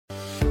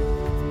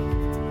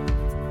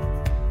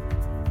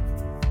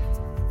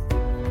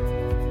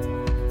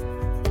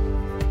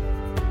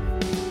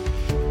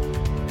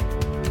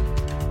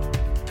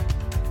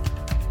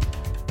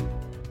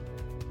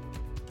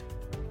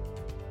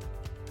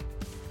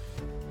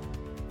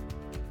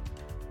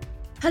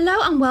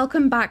Hello and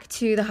welcome back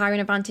to the Hiring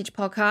Advantage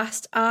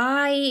podcast.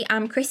 I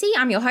am Chrissy,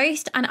 I'm your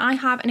host, and I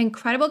have an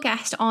incredible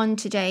guest on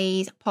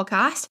today's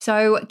podcast.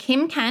 So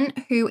Kim Kent,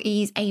 who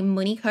is a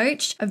money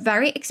coach, a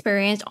very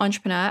experienced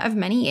entrepreneur of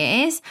many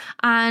years,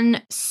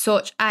 and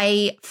such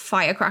a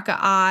firecracker.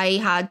 I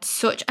had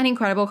such an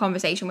incredible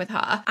conversation with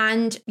her.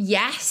 And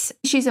yes,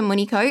 she's a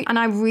money coach, and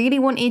I really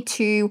wanted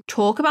to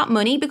talk about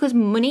money because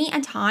money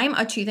and time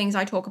are two things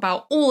I talk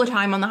about all the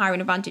time on the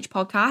Hiring Advantage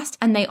podcast,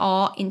 and they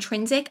are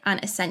intrinsic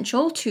and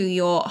essential to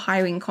your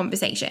hiring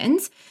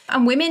conversations.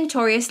 And women,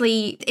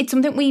 notoriously, it's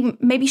something we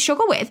maybe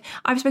struggle with.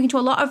 I've spoken to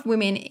a lot of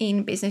women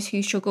in business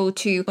who struggle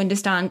to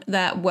understand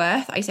their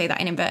worth. I say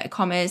that in inverted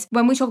commas.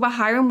 When we talk about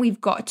hiring,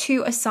 we've got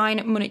to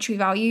assign monetary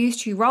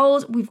values to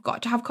roles. We've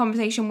got to have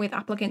conversation with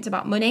applicants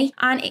about money,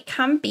 and it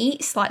can be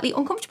slightly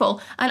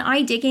uncomfortable. And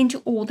I dig into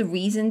all the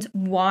reasons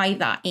why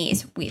that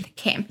is with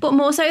Kim. But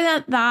more so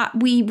than that,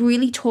 we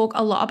really talk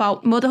a lot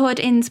about motherhood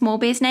in small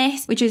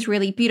business, which is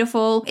really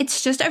beautiful.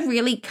 It's just a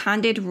really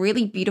candid,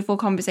 really beautiful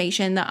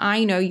conversation that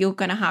I know you're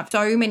going to have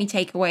so many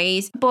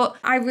takeaways. But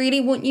I really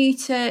want you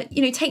to,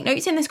 take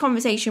notes in this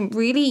conversation,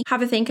 really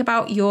have a think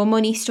about your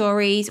money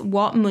stories,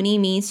 what money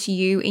means to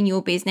you in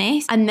your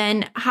business, and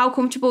then how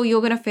comfortable you're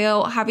going to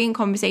feel having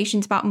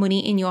conversations about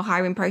money in your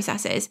hiring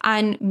processes.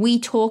 And we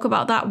talk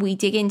about that. We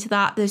dig into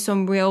that. There's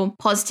some real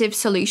positive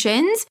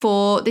solutions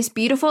for this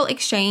beautiful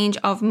exchange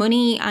of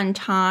money and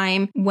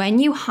time when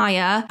you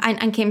hire.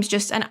 And Kim's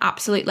just an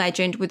absolute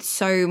legend with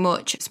so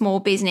much small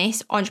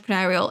business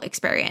entrepreneurial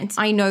experience.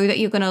 I know that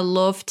you're going to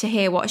love to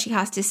hear what she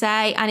has to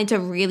say, and it's a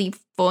really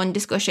fun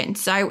discussion.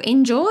 So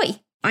enjoy.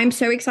 I'm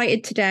so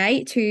excited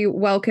today to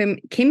welcome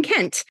Kim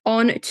Kent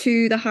on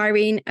to the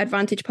Hiring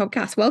Advantage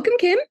podcast. Welcome,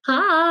 Kim.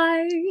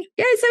 Hi.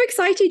 Yeah, so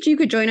excited you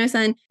could join us,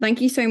 and thank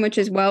you so much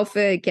as well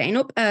for getting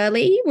up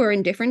early. We're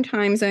in different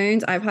time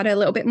zones. I've had a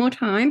little bit more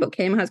time, but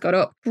Kim has got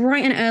up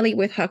bright and early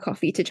with her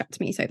coffee to chat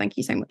to me. So thank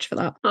you so much for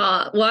that.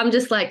 Well, I'm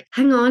just like,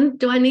 hang on,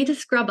 do I need to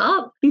scrub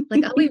up?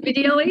 Like, are we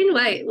videoing?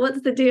 Wait,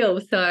 what's the deal?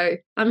 So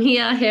I'm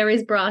here, hair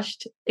is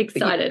brushed,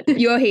 excited.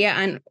 You're here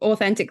and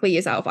authentically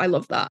yourself. I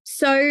love that.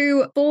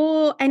 So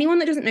for anyone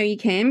that doesn't know you,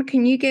 Kim,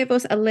 can you give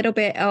us a little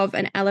bit of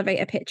an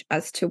elevator pitch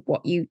as to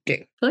what you do?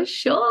 For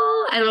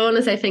sure. And I want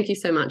to say thank you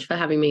so much for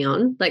having me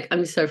on. Like,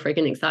 I'm so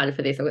freaking excited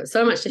for this. I've got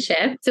so much to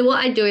share. So what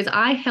I do is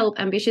I help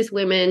ambitious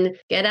women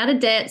get out of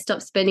debt,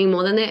 stop spending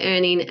more than they're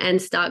earning,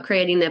 and start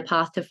creating their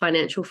path to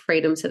financial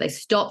freedom so they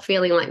stop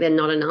feeling like they're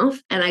not enough.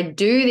 And I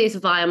do this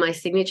via my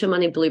signature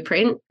money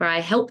blueprint, where I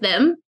help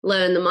them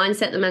learn the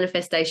mindset, the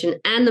manifestation,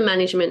 and the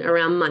management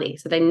around money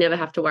so they never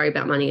have to worry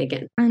about money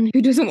again. And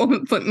who doesn't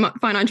want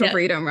financial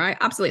freedom, right?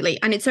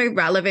 Absolutely. And it's so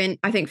relevant,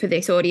 I think, for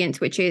this audience,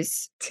 which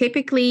is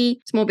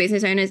typically small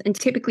business owners and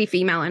typically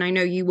female. And I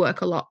know you work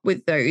a lot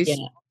with those.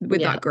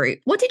 That group.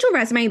 What did your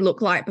resume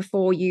look like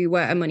before you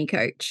were a money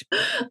coach?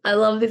 I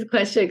love this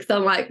question because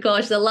I'm like,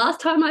 gosh, the last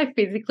time I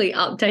physically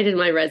updated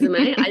my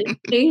resume, I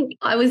think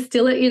I was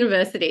still at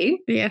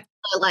university. Yeah.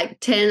 Like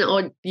 10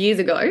 odd years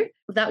ago.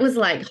 That was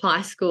like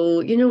high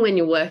school, when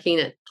you're working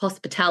at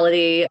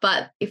hospitality.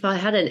 But if I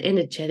had an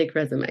energetic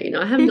resume,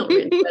 I have not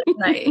written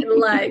a resume in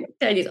like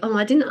 10 years. Oh,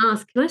 I didn't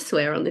ask. Can I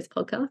swear on this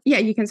podcast? Yeah,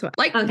 you can swear.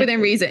 Like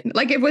within reason.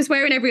 Like if we're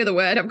swearing every other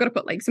word, I've got to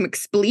put like some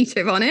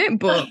expletive on it,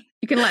 but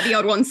you can let the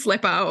odd one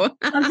slip out.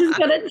 I'm just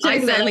going to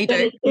check I certainly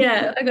do.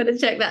 Yeah, I got to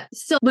check that.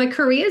 So my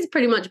career's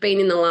pretty much been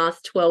in the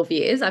last 12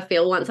 years, I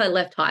feel, once I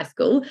left high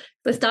school.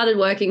 I started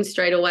working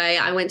straight away.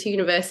 I went to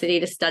university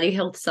to study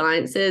health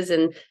sciences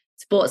and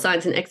sports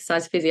science and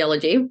exercise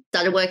physiology.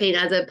 Started working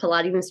as a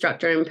Pilates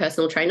instructor and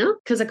personal trainer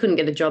because I couldn't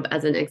get a job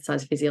as an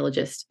exercise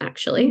physiologist,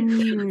 actually.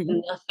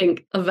 Nothing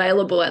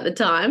available at the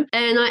time.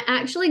 And I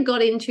actually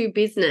got into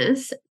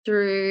business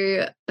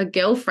through a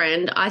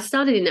girlfriend. I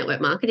started in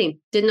network marketing.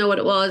 Didn't know what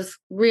it was.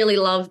 Really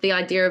loved the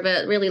idea of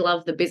it. Really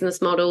loved the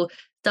business model.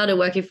 Started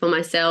working for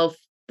myself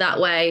that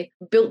way,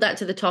 built that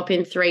to the top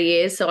in 3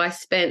 years. So I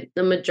spent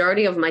the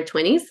majority of my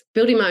 20s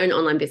building my own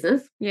online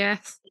business.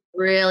 Yes.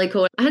 Really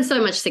cool. I had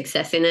so much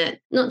success in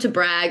it, not to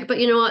brag, but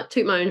you know what?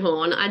 Toot my own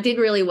horn. I did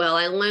really well.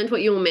 I learned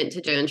what you were meant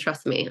to do. And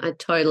trust me, I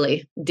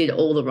totally did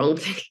all the wrong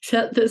things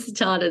at the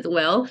start as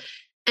well.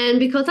 And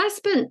because I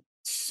spent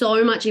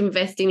so much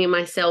investing in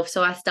myself,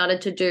 so I started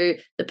to do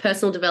the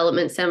personal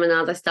development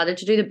seminars. I started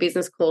to do the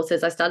business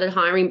courses. I started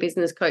hiring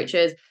business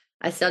coaches.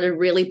 I started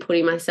really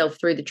putting myself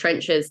through the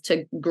trenches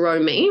to grow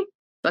me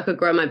so I could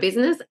grow my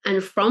business.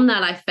 And from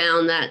that, I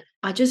found that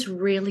I just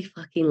really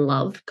fucking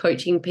loved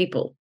coaching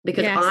people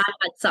because I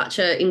had such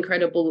an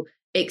incredible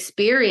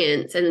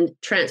experience and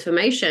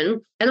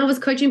transformation. And I was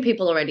coaching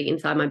people already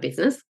inside my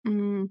business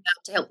to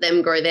help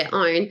them grow their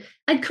own.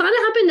 It kind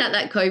of happened at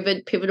that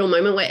COVID pivotal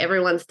moment where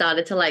everyone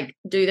started to like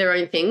do their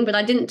own thing, but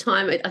I didn't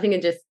time it. I think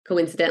it just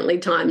coincidentally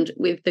timed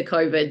with the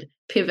COVID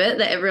pivot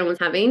that everyone was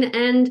having.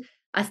 And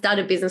I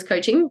started business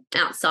coaching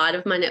outside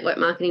of my network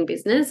marketing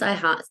business. I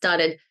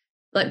started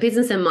like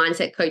business and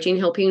mindset coaching,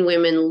 helping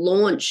women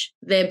launch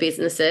their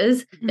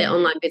businesses, their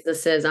online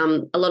businesses. A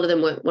lot of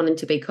them were wanting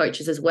to be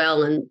coaches as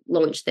well and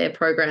launch their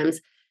programs.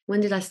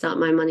 When did I start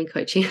my money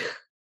coaching?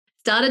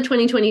 started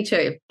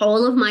 2022.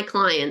 All of my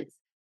clients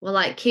were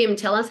like, Kim,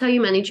 tell us how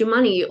you manage your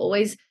money. You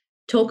always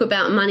talk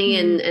about money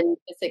and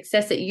the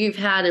success that you've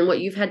had and what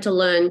you've had to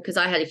learn, because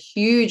I had a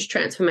huge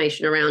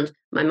transformation around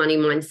my money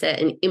mindset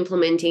and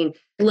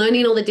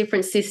learning all the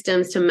different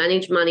systems to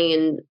manage money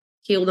and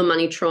heal the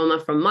money trauma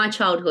from my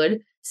childhood.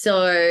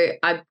 So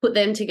I put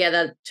them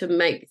together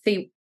to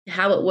see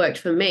how it worked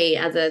for me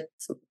as a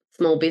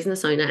small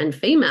business owner and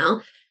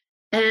female.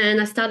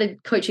 And I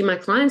started coaching my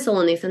clients all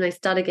on this, and they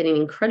started getting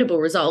incredible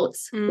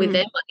results with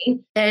their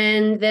money.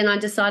 And then I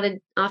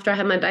decided after I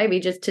had my baby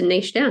just to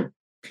niche down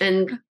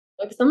and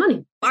focus on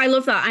money. I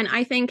love that. And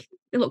I think,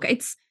 look,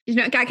 it's,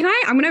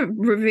 I'm going to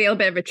reveal a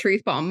bit of a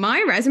truth bomb.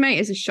 My resume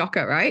is a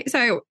shocker, right?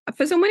 So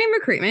for someone in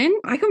recruitment,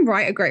 I can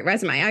write a great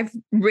resume. I've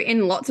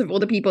written lots of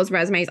other people's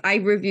resumes. I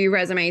review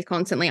resumes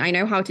constantly. I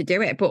know how to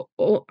do it, but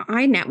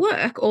I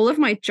network. All of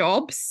my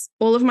jobs,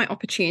 all of my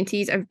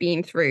opportunities have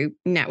been through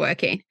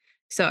networking.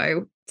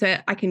 So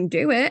I can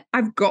do it.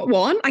 I've got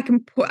one. I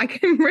can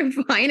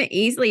refine it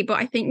easily. But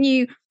I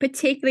think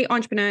particularly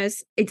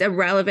entrepreneurs, it's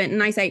irrelevant.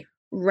 And I say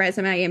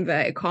resume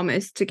inverted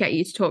commas to get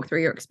you to talk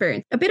through your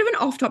experience. A bit of an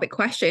off-topic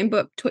question,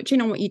 but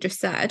touching on what you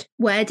just said,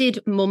 where did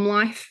mum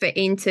life fit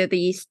into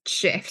these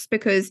shifts?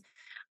 Because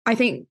I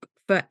think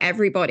for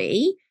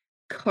everybody,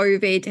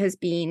 COVID has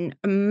been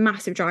a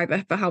massive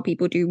driver for how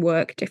people do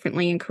work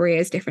differently and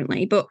careers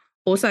differently, but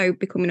also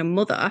becoming a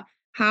mother.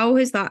 How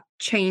has that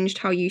changed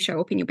how you show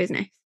up in your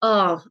business?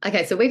 Oh,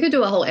 okay. So we could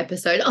do a whole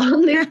episode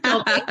on this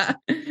topic,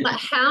 but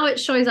how it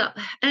shows up.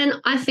 And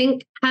I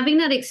think having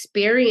that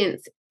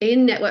experience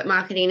in network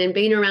marketing and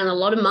being around a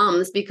lot of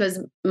mums, because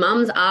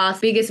mums are the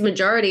biggest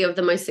majority of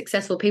the most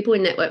successful people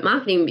in network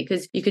marketing,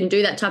 because you can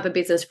do that type of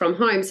business from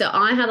home. So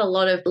I had a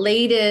lot of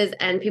leaders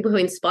and people who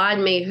inspired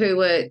me who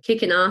were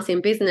kicking ass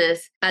in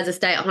business as a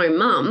stay-at-home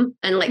mum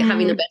and like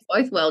having the best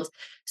of both worlds.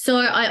 So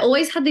I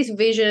always had this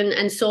vision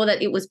and saw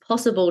that it was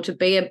possible to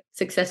be a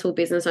successful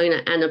business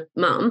owner and a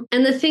mum.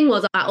 And the thing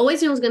was, I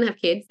always knew I was going to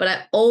have kids, but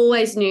I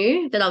always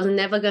knew that I was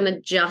never going to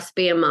just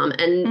be a mum.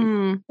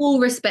 And full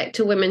respect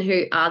to women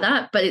who are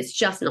that, but it's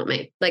just not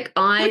me. Like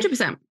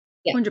 100%.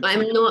 Yeah,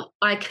 100%.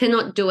 I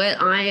cannot do it.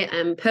 I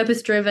am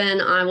purpose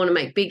driven. I want to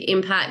make big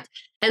impact.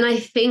 And I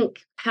think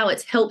how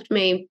it's helped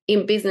me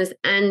in business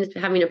and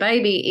having a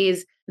baby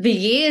is the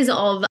years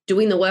of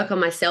doing the work on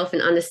myself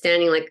and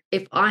understanding, like,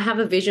 if I have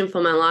a vision for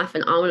my life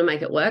and I want to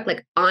make it work,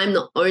 like, I'm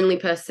the only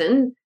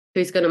person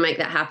who's going to make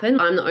that happen.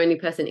 I'm the only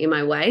person in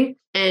my way.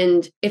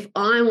 And if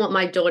I want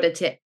my daughter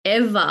to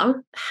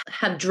ever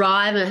have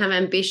drive and have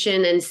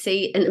ambition and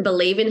see and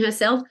believe in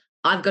herself,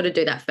 I've got to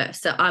do that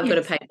first. So I've got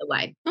to pave the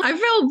way. I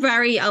feel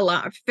very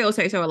aligned. I feel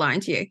so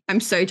aligned to you.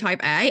 I'm so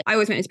type A. I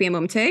always wanted to be a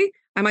mum too.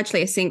 I'm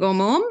actually a single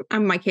mom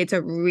and my kids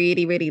are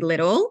really, really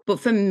little. But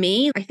for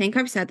me, I think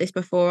I've said this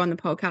before on the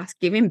podcast,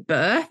 giving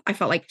birth, I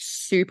felt like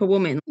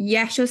superwoman.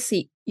 Yes,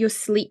 you're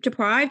sleep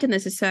deprived and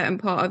there's a certain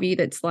part of you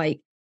that's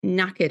like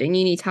knackered and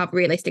you need to have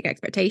realistic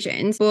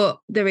expectations, but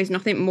there is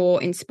nothing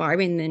more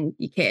inspiring than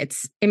your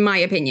kids, in my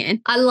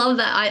opinion. I love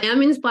that. I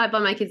am inspired by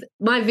my kids.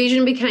 My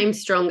vision became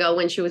stronger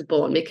when she was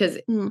born because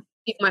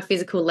it's my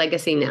physical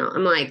legacy now.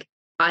 I'm like,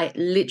 I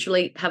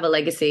literally have a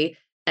legacy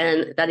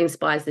and that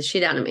inspires the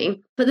shit out of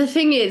me. But the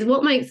thing is,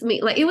 what makes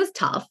me, like, it was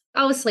tough.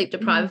 I was sleep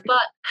deprived,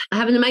 but I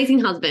have an amazing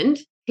husband.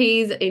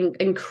 He's in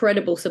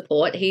incredible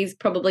support. He's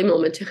probably more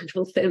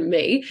maternal than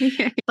me.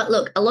 But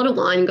look, a lot of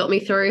wine got me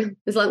through.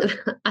 As long as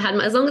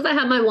I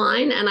had my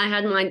wine and I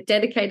had my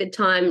dedicated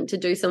time to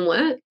do some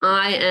work,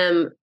 I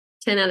am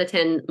 10 out of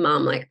 10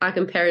 mom. Like, I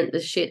can parent the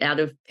shit out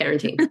of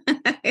parenting.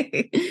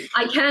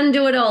 I can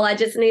do it all. I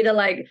just need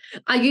to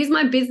I use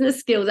my business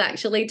skills,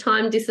 actually,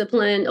 time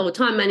discipline or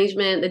time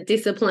management, the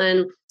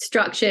discipline,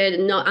 structured,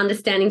 not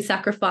understanding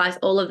sacrifice,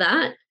 all of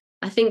that.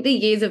 I think the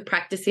years of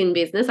practice in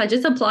business, I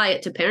just apply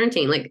it to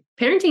parenting. Like,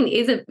 parenting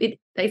is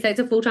they say it's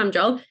a full-time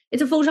job.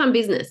 It's a full-time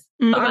business.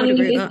 I would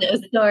agree with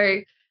that.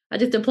 So I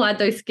just applied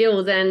those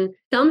skills and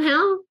somehow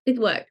it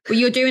worked. Well,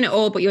 you're doing it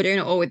all, but you're doing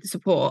it all with the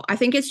support. I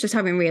think it's just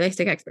having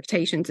realistic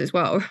expectations as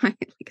well, right?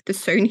 Like,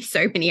 there's only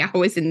so many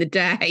hours in the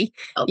day,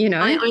 you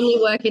know? I only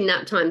work in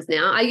nap times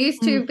now. I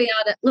used to be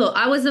able to, look,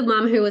 I was a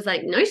mum who was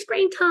like, no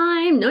screen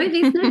time, no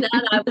this, no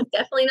that. I was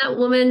definitely that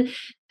woman.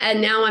 And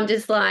now I'm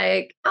just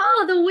like,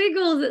 oh, the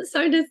Wiggles, it's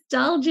so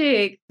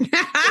nostalgic.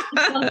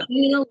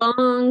 Singing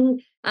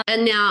along.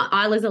 And now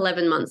Isla's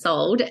 11 months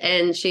old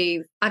and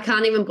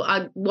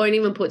I won't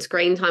even put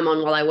screen time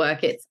on while I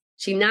work.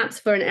 She naps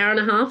for an hour and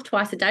a half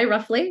twice a day,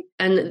 roughly.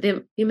 And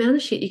the amount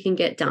of shit you can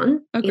get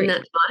done in that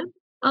time.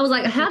 I was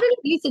like, how did it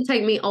used to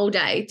take me all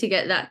day to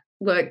get that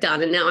work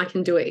done? And now I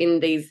can do it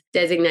in these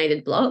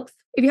designated blocks.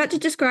 If you had to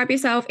describe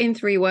yourself in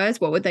 3 words,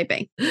 what would they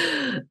be?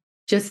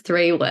 Just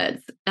 3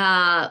 words.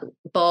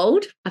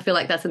 Bold. I feel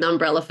like that's an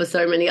umbrella for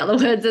so many other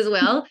words as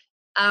well.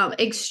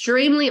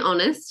 Extremely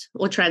honest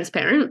or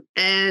transparent,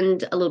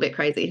 and a little bit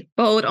crazy.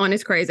 Bold,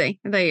 honest, crazy.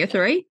 Are they your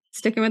 3?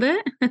 Sticking with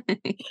it?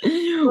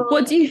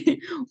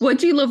 What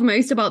do you love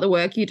most about the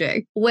work you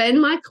do?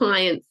 When my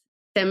clients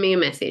send me a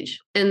message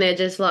and they're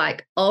just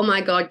like, oh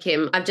my God,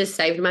 Kim, I've just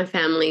saved my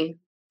family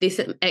this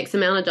X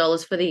amount of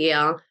dollars for the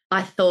year.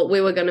 I thought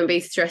we were going to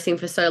be stressing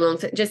for so long.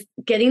 So just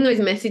getting those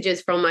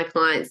messages from my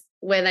clients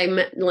where they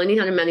learning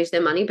how to manage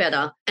their money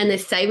better and they're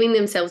saving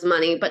themselves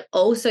money, but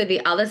also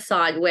the other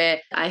side where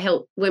I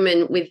help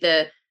women with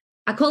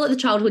I call it the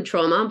childhood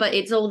trauma, but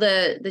it's all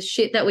the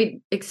shit that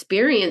we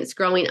experienced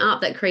growing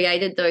up that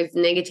created those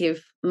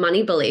negative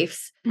money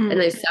beliefs and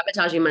those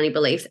sabotaging money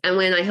beliefs. And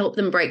when I help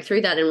them break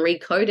through that and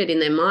recode it in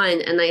their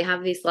mind, and they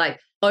have this like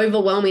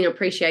overwhelming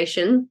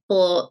appreciation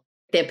for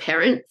their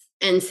parents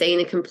and seeing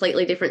a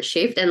completely different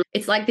shift. And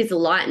it's like this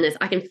lightness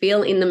I can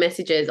feel in the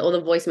messages or the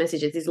voice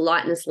messages, this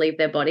lightness leave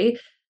their body.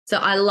 So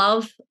I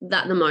love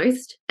that the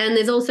most. And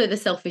there's also the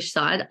selfish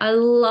side. I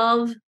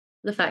love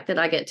the fact that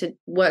I get to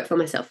work for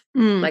myself.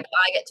 Like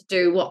I get to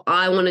do what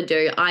I want to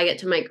do. I get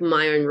to make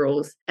my own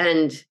rules.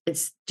 And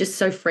it's just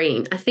so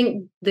freeing. I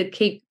think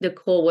the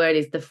core word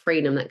is the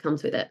freedom that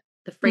comes with it.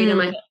 The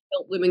freedom I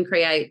help women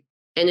create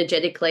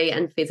energetically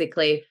and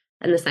physically,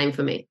 and the same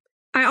for me.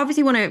 I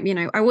obviously want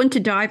to, I want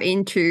to dive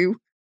into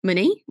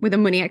money with a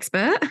money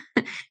expert.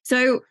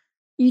 So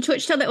you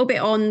touched a little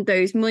bit on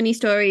those money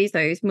stories,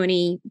 those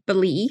money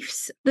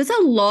beliefs. There's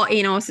a lot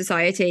in our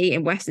society,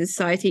 in Western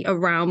society,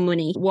 around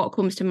money. What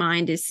comes to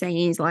mind is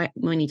sayings like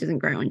money doesn't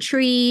grow on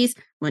trees,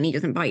 money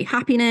doesn't buy you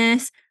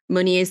happiness,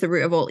 money is the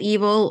root of all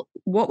evil.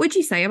 What would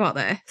you say about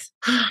this?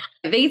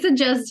 These are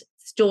just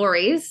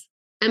stories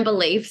and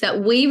beliefs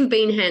that we've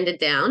been handed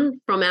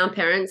down from our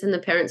parents and the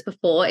parents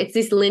before. It's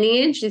this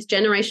lineage, this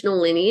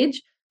generational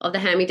lineage of the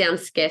hand-me-down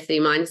scarcity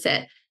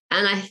mindset.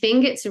 And I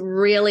think it's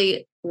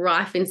really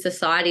rife in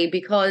society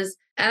because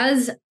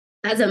as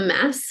a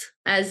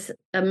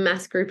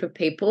mass group of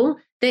people,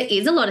 there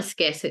is a lot of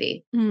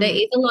scarcity. There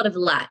is a lot of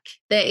lack.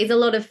 There is a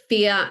lot of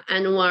fear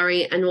and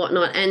worry and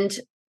whatnot. And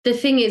the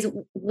thing is,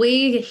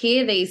 we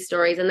hear these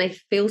stories and they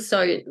feel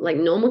so like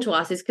normal to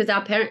us is because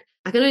our parents,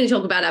 I can only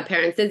talk about our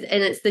parents, and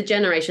it's the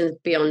generations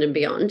beyond and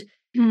beyond.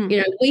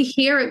 We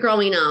hear it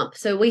growing up,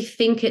 so we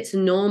think it's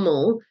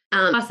normal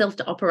ourselves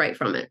to operate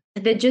from it.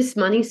 They're just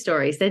money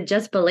stories. They're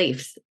just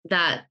beliefs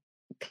that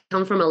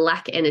come from a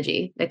lack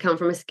energy. They come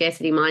from a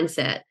scarcity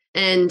mindset.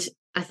 And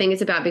I think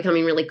it's about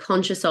becoming really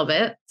conscious of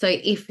it. So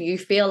if you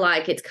feel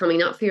like it's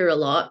coming up for you a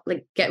lot,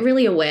 like get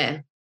really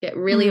aware. Get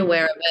really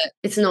aware of it.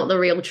 It's not the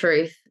real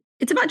truth.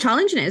 It's about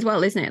challenging it as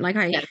well, isn't it? Like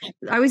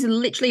I was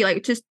literally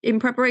like just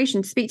in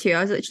preparation to speak to you,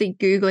 I was literally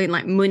Googling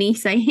like money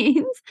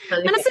sayings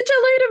and it's such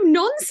a load of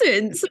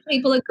nonsense.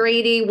 People are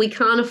greedy. We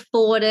can't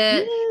afford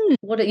it.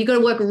 You got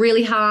to work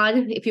really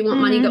hard. If you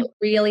want money, go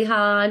really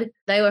hard.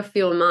 They were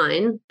few of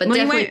mine, but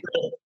money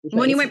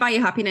won't buy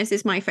you happiness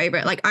is my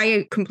favorite. Like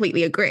I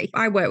completely agree.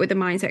 I work with a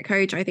mindset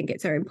coach. I think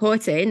it's so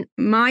important.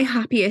 My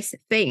happiest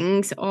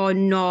things are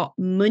not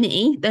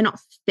money. They're not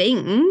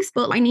things,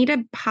 but I need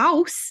a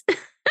house.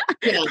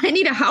 Yeah. I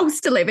need a house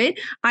to live in.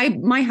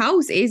 My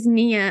house is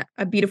near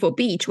a beautiful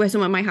beach where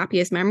some of my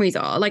happiest memories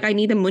are. Like I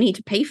need the money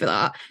to pay for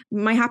that.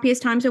 My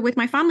happiest times are with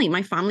my family.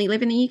 My family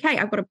live in the UK.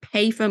 I've got to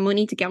pay for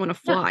money to get on a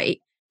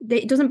flight.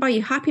 It doesn't buy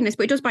you happiness,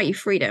 but it does buy you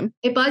freedom.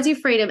 It buys you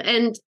freedom.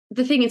 And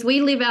the thing is,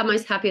 we live our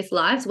most happiest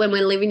lives when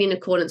we're living in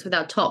accordance with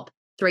our top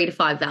 3 to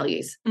 5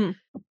 values.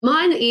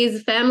 Mine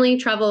is family,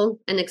 travel,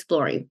 and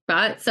exploring,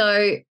 right?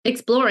 So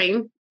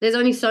exploring, there's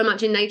only so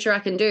much in nature I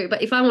can do.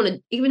 But if I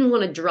want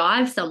to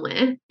drive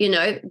somewhere,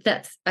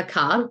 that's a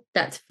car,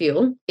 that's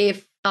fuel.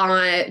 If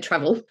I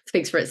travel,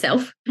 speaks for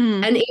itself.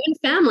 And even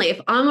family, if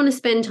I want to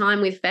spend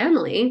time with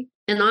family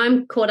and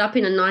I'm caught up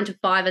in a 9 to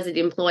 5 as an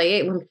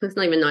employee, well, it's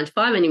not even 9 to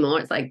 5 anymore.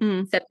 It's like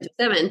 7 to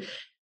 7.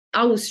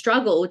 I will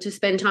struggle to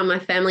spend time with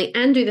my family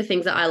and do the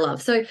things that I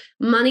love. So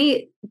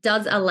money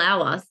does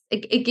allow us,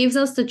 it gives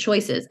us the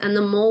choices. And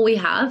the more we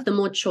have, the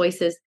more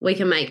choices we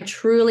can make. I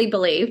truly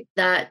believe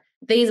that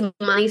these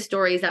money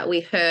stories that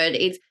we heard,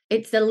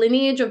 it's the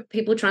lineage of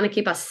people trying to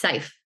keep us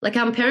safe. Like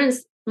our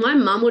parents, my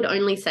mum would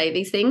only say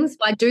these things.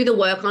 I do the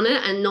work on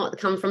it and not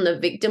come from the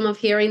victim of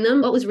hearing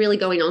them. What was really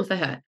going on for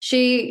her?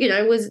 She,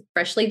 was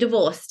freshly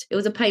divorced. It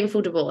was a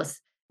painful divorce.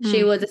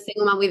 She was a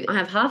single mum I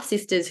have half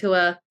sisters who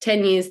are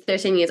 10 years,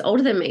 13 years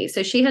older than me.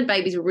 So she had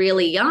babies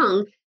really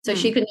young. So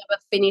she could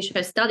never finish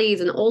her studies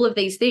and all of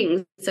these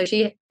things. So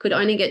she could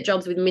only get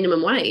jobs with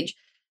minimum wage.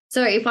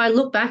 So if I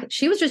look back,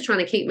 she was just trying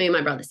to keep me and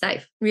my brother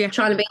safe. Yeah.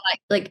 Trying to be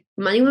like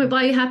money won't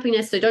buy you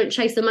happiness. So don't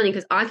chase the money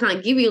because I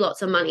can't give you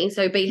lots of money.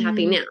 So be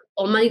happy now.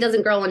 Or money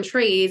doesn't grow on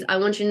trees. I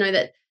want you to know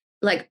that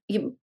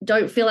you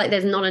don't feel like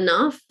there's not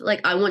enough.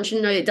 Like I want you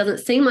to know it doesn't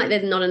seem like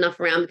there's not enough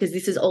around because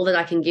this is all that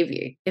I can give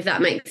you, if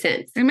that makes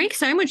sense. It makes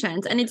so much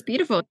sense. And it's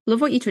beautiful. Love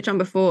what you touched on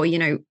before.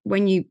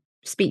 When you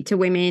speak to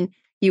women,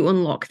 you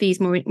unlock these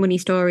money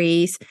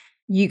stories.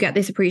 You get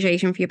this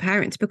appreciation for your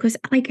parents because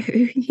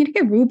you don't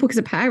get rule book as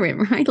a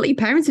parent, right? Like your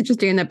parents are just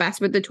doing their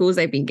best with the tools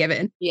they've been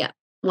given. Yeah,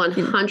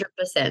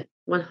 100%.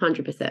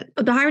 100%.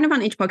 The Hiring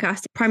Advantage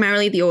podcast,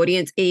 primarily the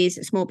audience is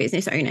small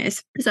business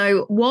owners.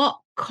 So what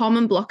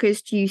common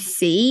blockers do you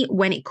see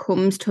when it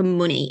comes to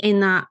money in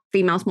that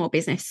female small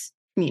business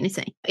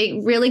community?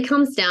 It really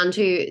comes down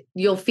to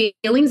your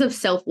feelings of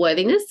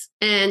self-worthiness.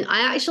 And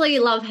I actually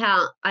love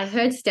how I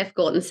heard Steph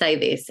Gorton say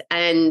this,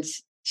 and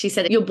she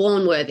said, you're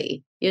born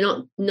worthy. You're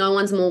not, no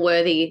one's more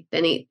worthy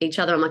than each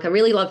other. I'm like, I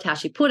really loved how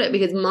she put it,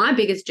 because my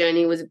biggest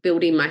journey was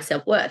building my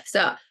self-worth.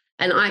 So,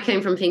 and I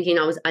came from thinking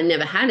I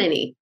never had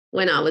any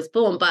when I was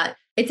born, but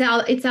it's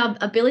our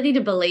ability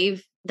to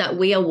believe that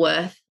we are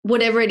worth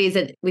whatever it is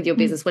with your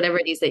business, whatever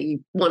it is that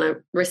you want to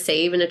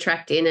receive and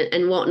attract in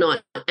and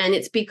whatnot. And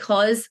it's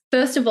because,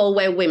 first of all,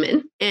 we're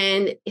women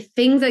and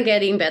things are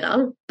getting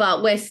better,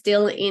 but we're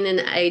still in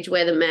an age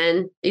where the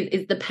man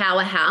is the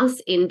powerhouse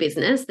in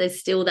business. There's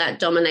still that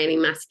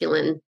dominating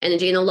masculine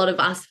energy. And a lot of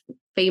us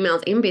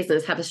females in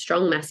business have a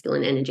strong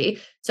masculine energy.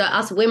 So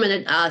us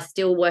women are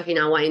still working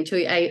our way into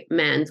a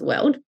man's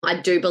world.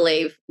 I do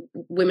believe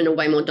women are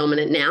way more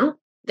dominant now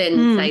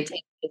than say 10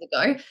 years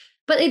ago.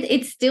 But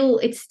it's still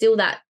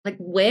that, like,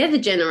 we're the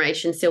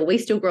generation still. We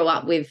still grow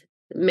up with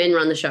men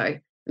run the show.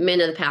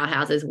 Men are the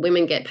powerhouses.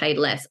 Women get paid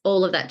less.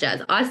 All of that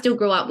jazz. I still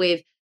grew up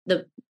with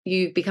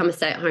you become a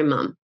stay-at-home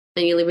mum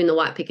and you live in the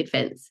white picket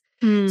fence.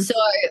 So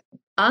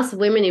us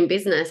women in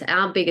business,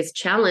 our biggest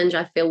challenge,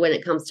 I feel, when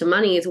it comes to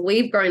money is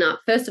we've grown up,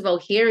 first of all,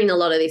 hearing a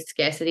lot of this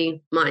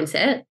scarcity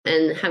mindset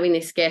and having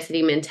this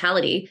scarcity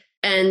mentality.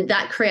 And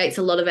that creates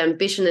a lot of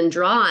ambition and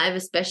drive,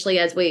 especially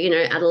as we,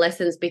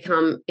 adolescents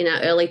become in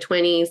our early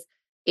 20s,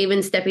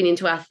 even stepping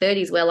into our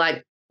 30s. We're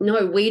like,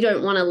 no, we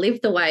don't want to live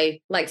the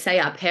way, like, say,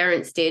 our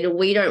parents did.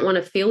 We don't want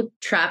to feel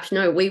trapped.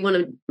 No, we want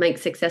to make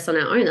success on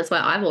our own. That's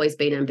why I've always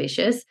been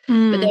ambitious.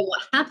 But then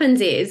what happens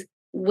is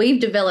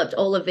we've developed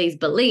all of these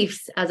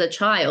beliefs as a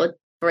child.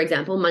 For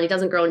example, money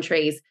doesn't grow on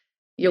trees.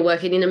 You're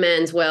working in a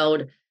man's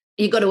world.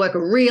 You've got to work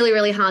really,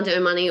 really hard to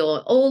earn money, or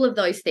all of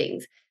those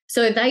things.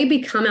 So they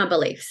become our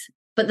beliefs.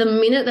 But the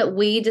minute that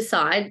we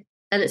decide,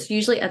 and it's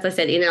usually, as I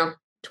said, in our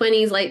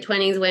 20s, late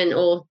 20s,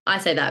 or I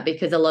say that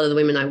because a lot of the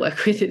women I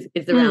work with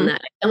is around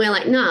that. And we're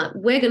like, nah,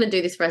 we're going to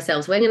do this for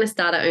ourselves. We're going to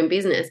start our own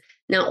business.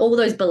 Now, all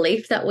those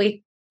beliefs that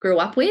we grew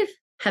up with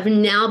have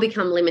now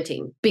become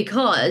limiting,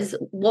 because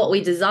what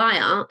we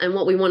desire and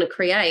what we want to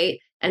create,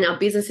 and our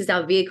business is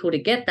our vehicle to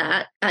get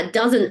that,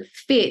 doesn't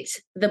fit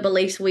the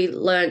beliefs we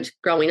learned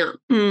growing up.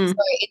 So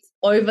it's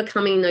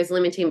overcoming those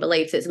limiting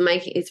beliefs.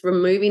 It's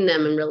removing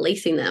them and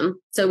releasing them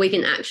so we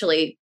can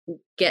actually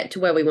get to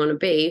where we want to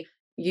be,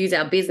 use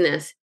our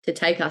business to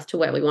take us to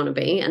where we want to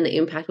be and the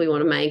impact we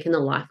want to make and the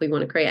life we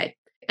want to create.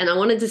 And I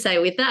wanted to say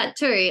with that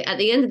too, at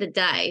the end of the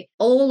day,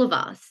 all of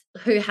us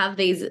who have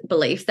these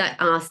beliefs that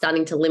are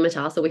starting to limit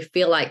us, or we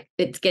feel like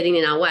it's getting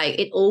in our way,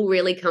 it all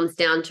really comes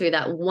down to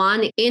that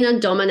one inner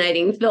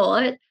dominating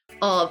thought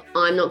of,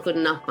 I'm not good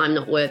enough, I'm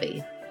not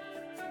worthy.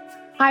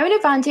 Hiring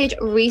Advantage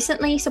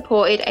recently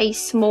supported a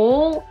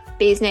small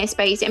business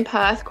based in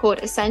Perth called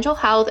Essential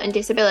Health and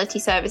Disability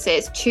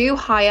Services to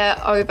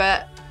hire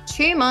over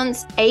 2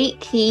 months, 8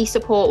 key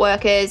support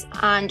workers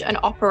and an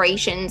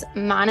operations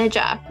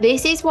manager.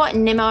 This is what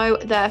Nimo,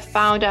 the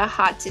founder,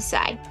 had to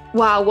say.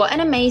 Wow, what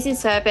an amazing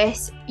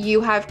service you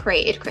have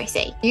created,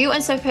 Chrissy. You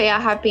and Sophia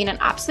have been an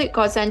absolute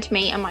godsend to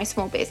me and my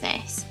small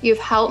business. You've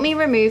helped me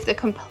remove the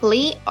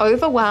complete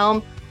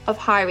overwhelm of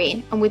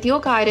hiring, and with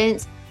your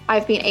guidance,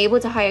 I've been able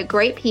to hire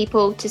great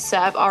people to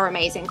serve our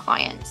amazing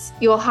clients.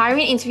 Your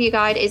hiring interview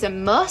guide is a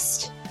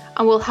must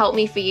and will help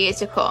me for years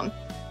to come.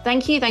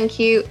 Thank you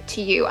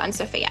to you and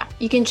Sophia.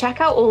 You can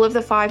check out all of the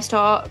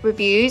 5-star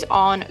reviews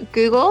on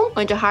Google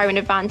under Hiring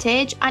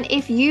Advantage. And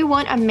if you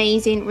want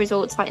amazing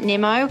results like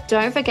Nimo,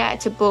 don't forget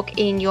to book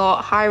in your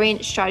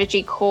hiring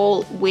strategy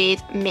call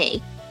with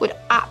me. Would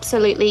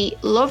absolutely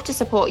love to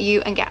support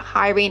you and get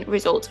hiring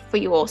results for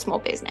your small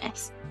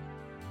business.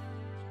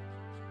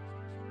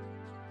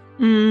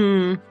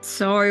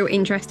 So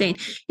interesting.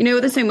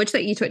 There's so much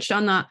that you touched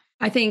on that.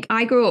 I think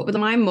I grew up with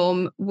my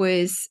mum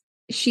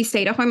she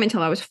stayed at home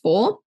until I was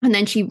 4, and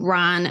then she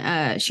ran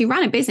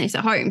a business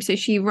at home. So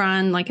she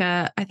ran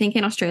I think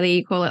in Australia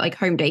you call it like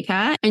home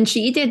daycare, and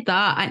she did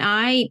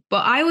that.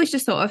 But I always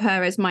just thought of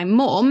her as my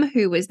mum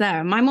who was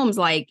there. My mum is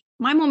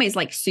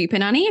like Super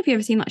Nanny. Have you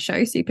ever seen that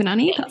show, Super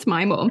Nanny? That's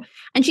my mum.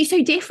 And she's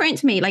so different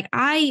to me. Like,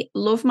 I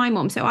love my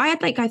mum. So I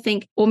had I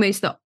think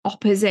almost the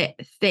opposite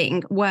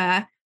thing,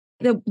 where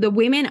the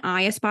women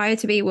I aspired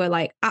to be were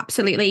like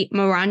absolutely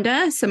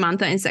Miranda,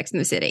 Samantha in Sex and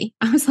the City.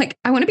 I was like,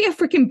 I want to be a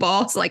freaking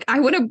boss. Like, I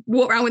want to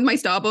walk around with my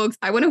Starbucks.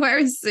 I want to wear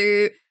a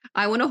suit.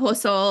 I want to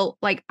hustle.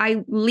 Like,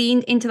 I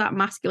leaned into that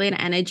masculine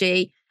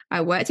energy.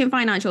 I worked in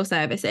financial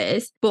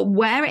services. But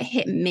where it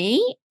hit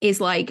me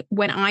is like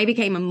when I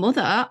became a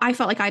mother, I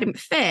felt like I didn't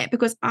fit,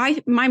 because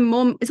my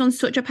mum is on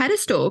such a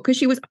pedestal because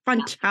she was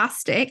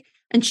fantastic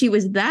and she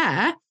was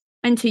there.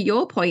 And to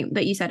your point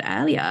that you said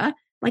earlier,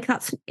 like,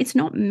 it's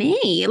not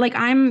me. Like,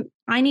 I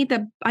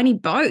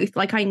need both.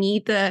 Like, I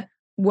need the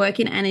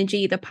working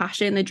energy, the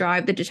passion, the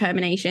drive, the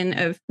determination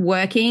of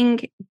working,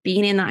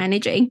 being in that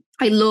energy.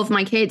 I love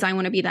my kids. I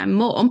want to be their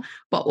mom,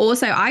 but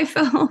also I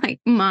feel like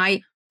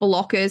my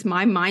blockers,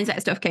 my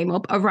mindset stuff came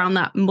up around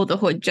that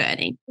motherhood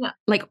journey. Yeah.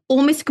 Like,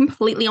 almost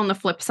completely on the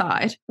flip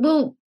side.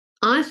 Well,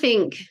 I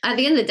think at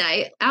the end of the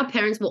day, our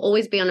parents will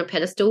always be on a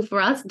pedestal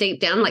for us deep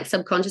down, like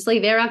subconsciously.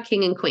 They're our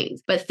king and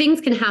queens. But things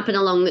can happen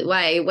along the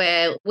way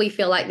where we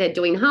feel like they're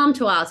doing harm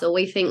to us, or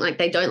we think like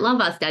they don't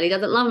love us. Daddy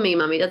doesn't love me.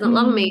 Mummy doesn't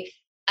love me.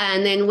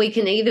 And then we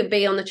can either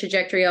be on the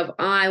trajectory of,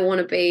 I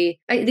want to be,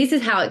 this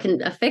is how it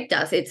can affect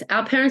us. It's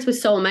our parents were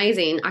so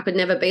amazing, I could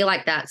never be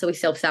like that. So we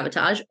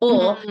self-sabotage.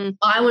 Or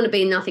I want to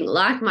be nothing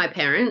like my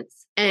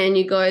parents. And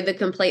you go the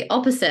complete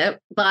opposite,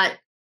 but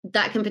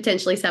that can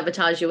potentially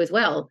sabotage you as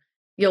well.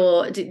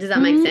 Does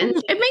that make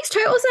sense? It makes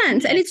total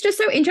sense. And it's just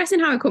so interesting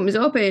how it comes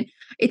up. And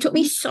it took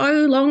me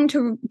so long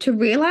to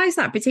realize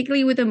that,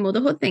 particularly with the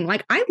motherhood thing.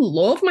 Like, I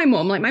love my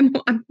mom. Like, my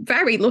mom, I'm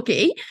very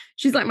lucky.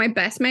 She's like my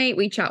best mate.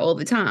 We chat all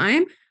the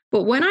time.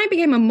 But when I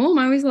became a mum,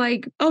 I was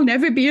like, I'll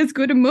never be as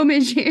good a mum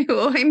as you.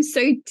 I'm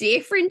so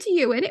different to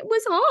you. And it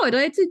was hard.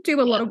 I had to do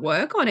a lot of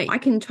work on it. I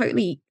can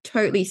totally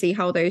see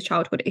how those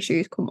childhood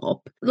issues come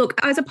up. Look,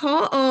 as a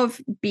part of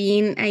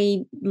being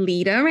a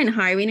leader in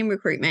hiring and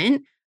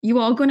recruitment, you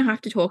are going to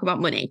have to talk about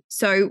money.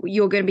 So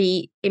you're going to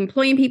be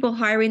employing people,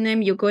 hiring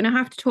them. You're going to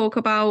have to talk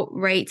about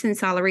rates and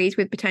salaries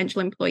with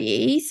potential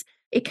employees.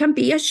 It can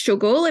be a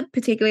struggle,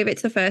 particularly if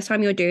it's the first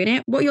time you're doing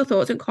it. What are your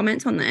thoughts and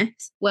comments on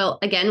this? Well,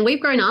 again, we've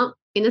grown up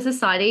in a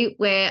society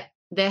where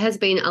there has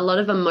been a lot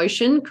of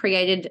emotion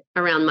created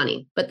around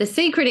money. But the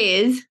secret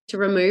is to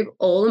remove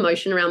all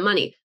emotion around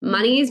money.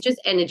 Money is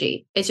just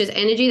energy. It's just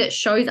energy that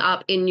shows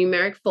up in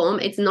numeric form.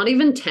 It's not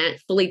even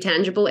fully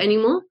tangible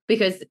anymore,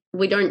 because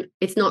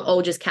it's not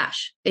all just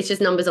cash. It's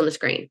just numbers on the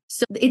screen.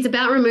 So it's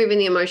about removing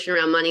the emotion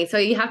around money. So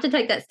you have to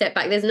take that step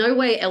back. There's no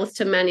way else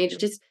to manage.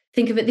 Just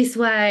think of it this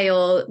way,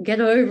 or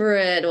get over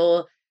it,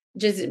 or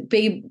just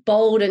be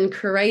bold and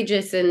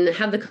courageous and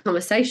have the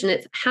conversation.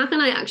 It's how can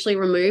I actually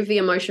remove the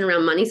emotion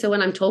around money? So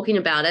when I'm talking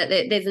about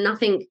it, there's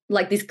nothing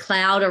like this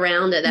cloud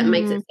around it that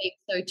makes it seem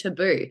so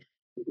taboo.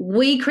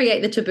 We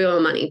create the taboo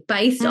on money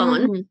based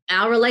on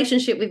our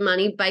relationship with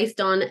money,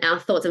 based on our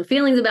thoughts and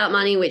feelings about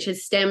money, which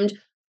has stemmed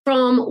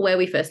from where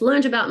we first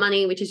learned about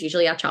money, which is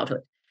usually our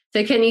childhood.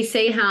 So can you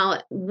see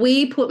how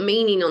we put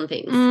meaning on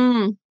things?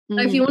 So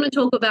if you want to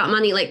talk about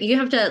money, like you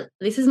have to,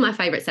 this is my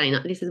favorite saying.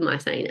 This is my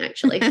saying,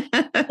 actually. You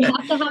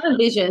have to have a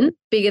vision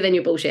bigger than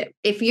your bullshit.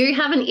 If you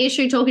have an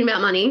issue talking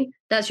about money,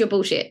 that's your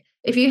bullshit.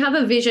 If you have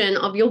a vision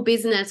of your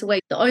business where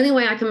the only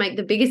way I can make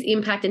the biggest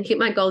impact and hit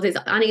my goals is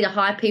I need to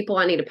hire people,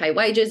 I need to pay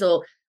wages,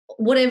 or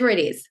whatever it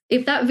is.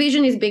 If that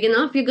vision is big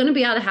enough, you're going to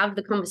be able to have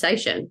the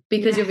conversation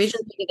because your vision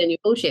is bigger than your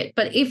bullshit.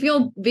 But if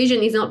your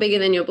vision is not bigger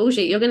than your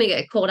bullshit, you're going to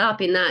get caught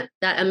up in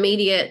that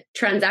immediate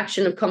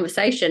transaction of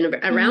conversation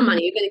around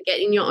money. You're going to get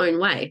in your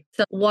own way.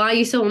 So why are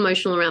you so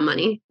emotional around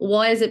money?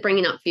 Why is it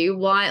bringing up for you?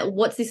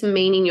 What's this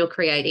meaning you're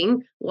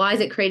creating? Why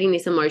is it creating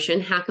this emotion?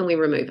 How can we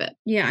remove it?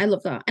 Yeah, I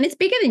love that. And it's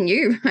bigger than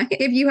you. Right?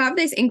 If you have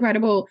this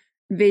incredible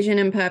vision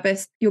and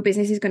purpose, your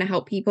business is going to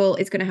help people.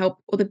 It's going to help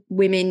other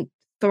women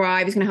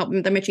thrive. It's going to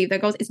help them achieve their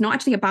goals. It's not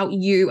actually about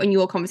you and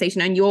your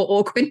conversation and your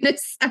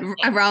awkwardness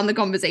around the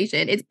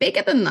conversation. It's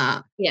bigger than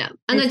that. Yeah.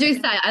 And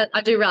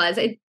I do realize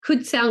it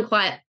could sound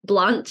quite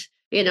blunt,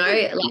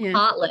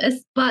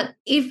 heartless. But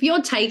if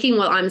you're taking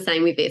what I'm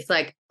saying with this,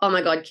 like, oh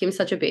my God, Kim's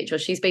such a bitch, or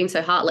she's been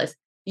so heartless,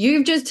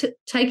 you've just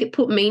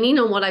put meaning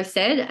on what I've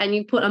said, and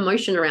you put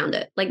emotion around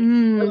it. Like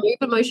remove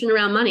emotion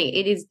around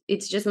money.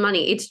 It's just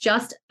money. It's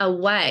just a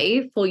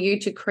way for you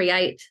to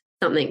create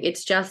something.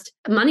 It's just,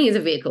 money is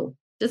a vehicle.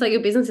 Just like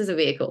your business is a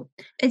vehicle.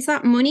 It's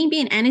that money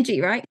being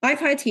energy, right? I've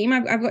had a team.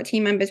 I've got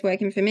team members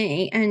working for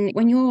me. And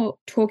when you're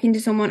talking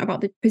to someone about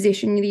the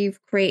position that you've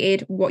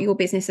created, what your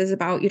business is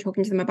about, you're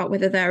talking to them about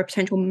whether they're a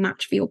potential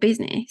match for your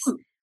business.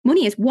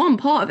 Money is one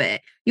part of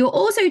it. You're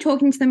also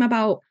talking to them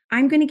about,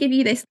 I'm going to give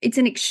you this. It's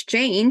an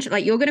exchange.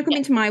 Like, you're going to come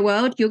into my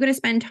world. You're going to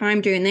spend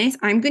time doing this.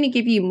 I'm going to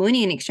give you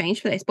money in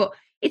exchange for this. But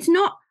it's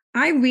not,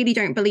 I really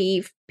don't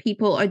believe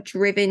people are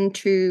driven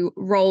to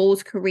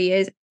roles,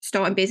 careers,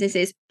 starting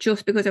businesses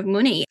just because of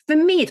money. For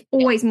me, it's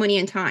always money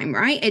and time,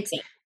 right? It's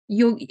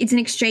an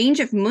exchange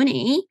of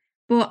money,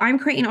 but I'm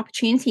creating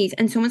opportunities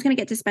and someone's going to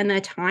get to spend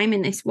their time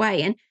in this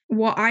way. And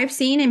what I've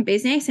seen in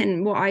business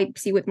and what I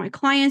see with my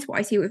clients, what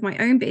I see with my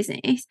own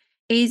business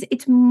is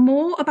it's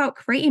more about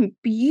creating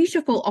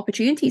beautiful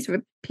opportunities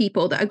for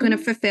people that are going to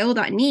fulfill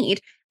that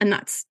need. And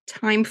that's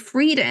time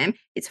freedom.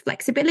 It's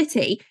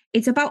flexibility.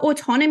 It's about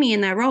autonomy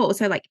in their role.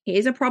 So like,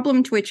 here's a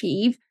problem to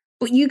achieve,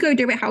 but you go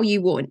do it how you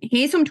want.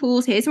 Here's some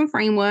tools. Here's some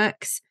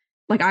frameworks.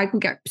 Like, I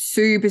could get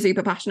super,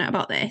 super passionate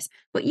about this.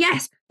 But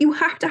yes, you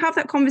have to have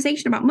that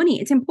conversation about money.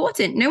 It's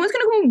important. No one's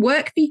going to come and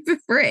work for you for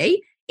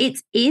free.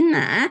 It's in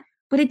there,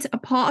 but it's a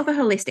part of a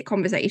holistic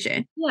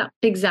conversation. Yeah,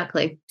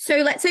 exactly. So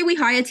let's say we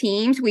hire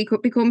teams, we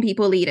could become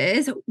people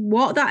leaders.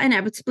 What that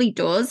inevitably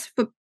does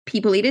for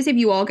people leaders, if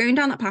you are going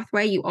down that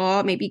pathway, you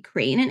are maybe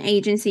creating an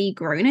agency,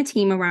 growing a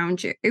team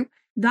around you,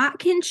 that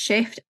can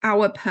shift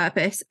our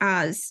purpose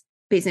as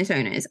business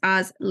owners,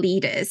 as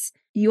leaders.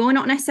 You're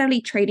not necessarily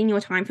trading your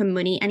time for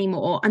money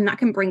anymore, and that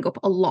can bring up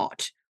a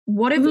lot.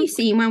 What have you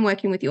seen when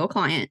working with your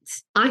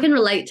clients? I can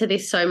relate to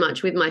this so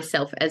much with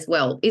myself as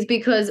well, is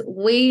because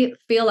we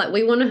feel like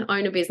we want to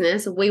own a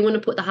business. We want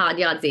to put the hard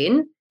yards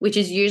in. which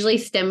is usually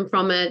stem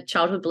from a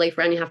childhood belief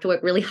around you have to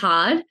work really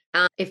hard.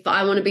 If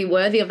I want to be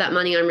worthy of that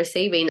money I'm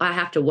receiving, I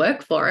have to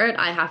work for it.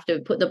 I have to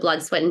put the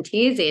blood, sweat, and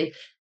tears in.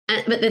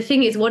 But the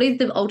thing is, what is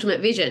the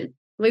ultimate vision?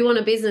 We want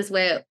a business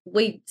where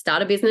we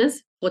start a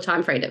business for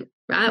time freedom,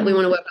 right? Mm-hmm. We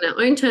want to work on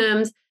our own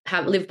terms,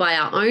 live by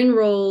our own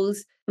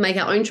rules, make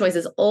our own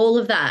choices, all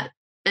of that.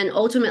 And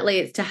ultimately,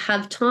 it's to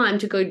have time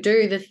to go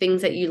do the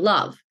things that you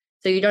love,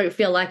 so you don't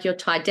feel like you're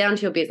tied down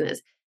to your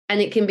business.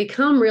 And it can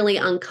become really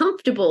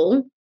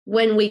uncomfortable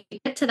when we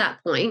get to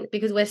that point,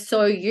 because we're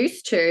so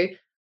used to,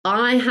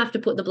 I have to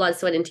put the blood,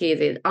 sweat, and tears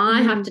in.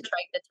 I have to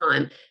trade the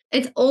time.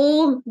 It's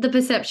all the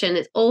perception.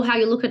 It's all how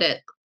you look at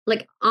it.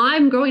 Like,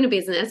 I'm growing a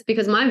business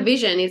because my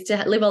vision is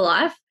to live a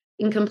life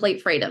in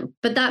complete freedom.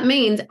 But that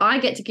means I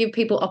get to give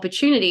people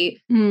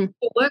opportunity to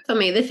work for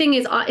me. The thing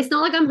is, it's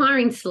not like I'm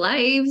hiring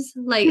slaves.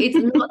 Like, it's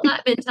not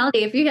that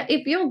mentality.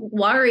 If you're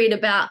worried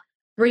about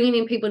bringing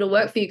in people to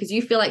work for you because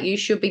you feel like you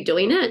should be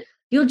doing it,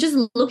 you're just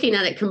looking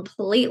at it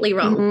completely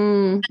wrong.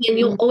 And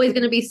you're always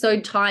going to be so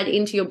tied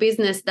into your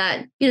business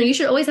that, you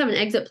should always have an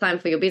exit plan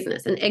for your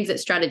business, an exit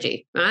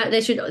strategy, right?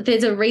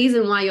 There's a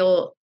reason why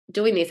you're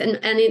doing this. And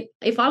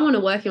if I want to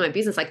work in my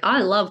business, like,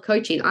 I love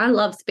coaching, I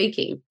love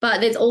speaking, but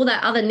there's all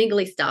that other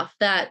niggly stuff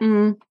that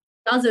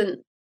doesn't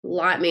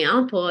light me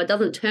up or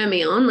doesn't turn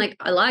me on. Like,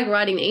 I like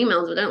writing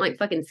emails, but I don't like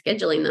fucking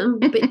scheduling them.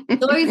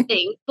 But those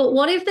things. But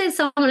what if there's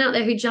someone out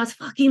there who just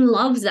fucking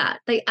loves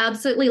that? They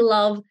absolutely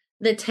love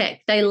the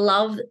tech. They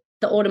love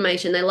the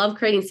automation. They love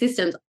creating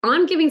systems.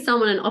 I'm giving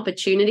someone an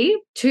opportunity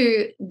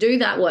to do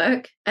that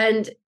work.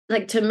 And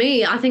like, to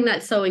me, I think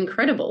that's so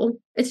incredible.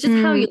 It's just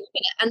how you look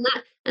at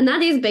it. And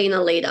that is being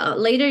a leader.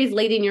 Leader is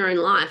leading your own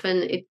life,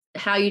 and it's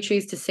how you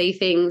choose to see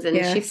things and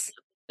shift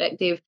your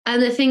perspective.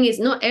 And the thing is,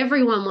 not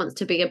everyone wants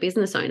to be a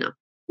business owner.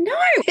 No,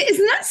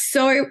 isn't that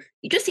so?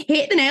 You just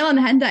hit the nail on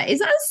the head there. Is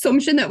that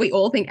assumption that we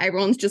all think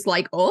everyone's just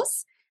like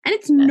us? And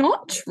it's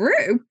not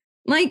true.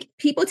 Like,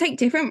 people take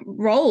different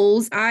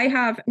roles. I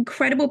have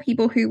incredible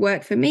people who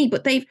work for me,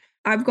 but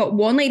I've got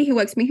one lady who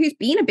works for me who's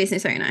been a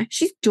business owner.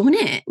 She's done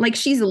it. Like,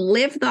 she's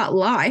lived that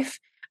life,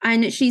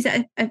 and she's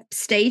at a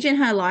stage in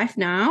her life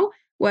now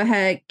where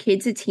her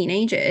kids are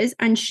teenagers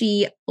and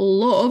she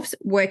loves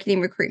working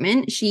in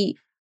recruitment. She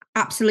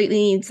absolutely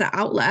needs that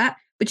outlet,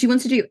 but she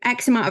wants to do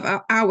X amount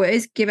of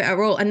hours, give it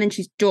her all, and then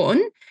she's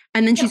done.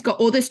 And then she's got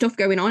other stuff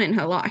going on in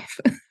her life.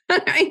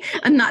 Right?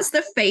 And that's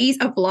the phase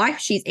of life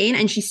she's in.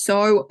 And she's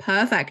so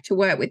perfect to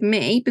work with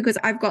me because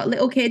I've got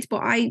little kids,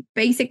 but I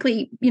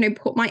basically,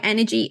 put my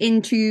energy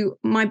into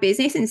my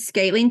business and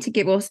scaling to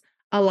give us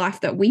a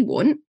life that we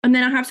want. And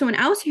then I have someone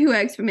else who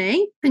works for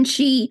me, and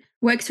she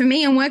works for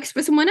me and works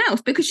for someone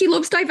else because she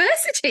loves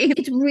diversity.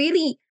 It's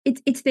really,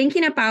 it's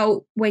thinking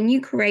about, when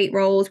you create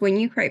roles, when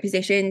you create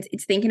positions,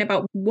 it's thinking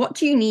about what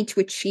do you need to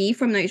achieve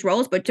from those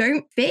roles, but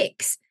don't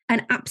fix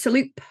an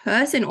absolute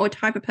person or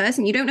type of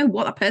person. You don't know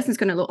what that person's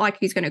going to look like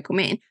who's going to come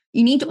in.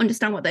 You need to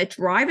understand what their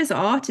drivers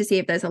are to see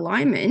if there's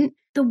alignment.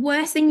 The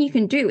worst thing you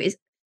can do is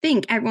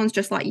think everyone's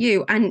just like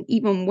you, and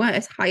even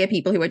worse, hire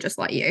people who are just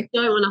like you.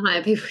 You don't want to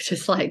hire people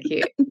just like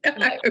you.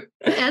 No.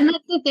 And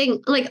that's the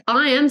thing. Like,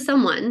 I am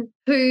someone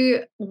who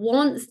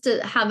wants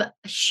to have a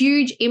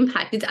huge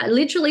impact. It's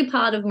literally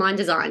part of my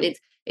design.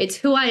 It's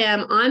who I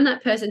am. I'm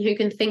that person who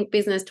can think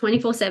business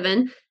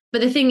 24/7. But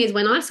the thing is,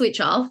 when I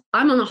switch off,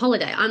 I'm on a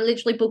holiday. I'm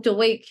literally booked a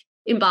week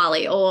in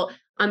Bali, or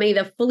I'm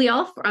either fully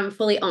off or I'm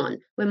fully on.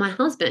 Where my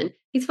husband,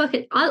 he's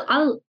fucking,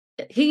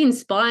 he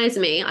inspires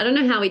me. I don't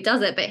know how he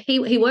does it, but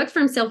he works for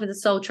himself as a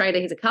sole trader.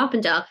 He's a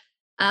carpenter.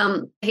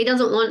 He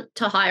doesn't want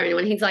to hire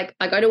anyone. He's like,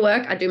 I go to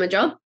work, I do my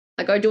job,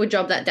 I go do a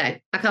job that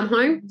day. I come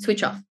home,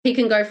 switch off. He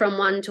can go from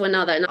one to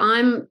another. And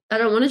I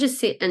don't want to just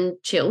sit and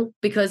chill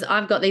because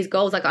I've got these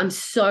goals. Like, I'm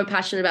so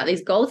passionate about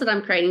these goals that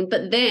I'm creating,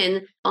 but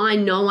then I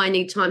know I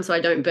need time so I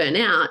don't burn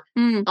out.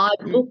 I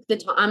book the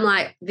time. I'm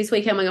like, this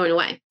weekend we're going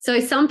away. So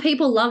some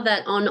people love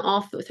that on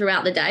off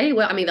throughout the day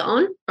where I'm either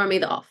on or I'm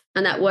either off.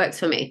 And that works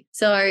for me.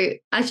 So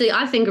actually,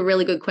 I think a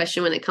really good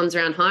question when it comes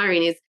around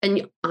hiring is,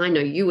 and I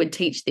know you would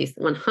teach this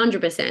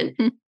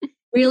 100%,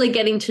 really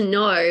getting to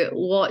know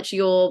what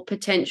your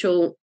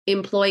potential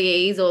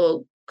employees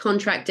or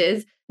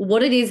contractors,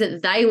 what it is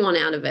that they want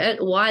out of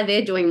it, why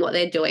they're doing what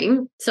they're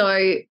doing.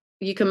 So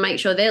you can make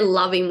sure they're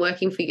loving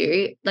working for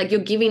you. Like, you're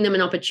giving them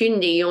an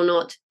opportunity. You're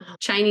not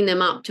chaining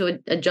them up to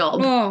a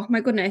job. Oh my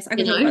goodness. I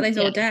could talk about this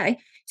all day.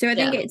 So I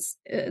think it's,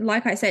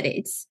 like I said,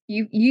 it's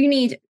you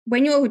need,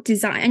 when you're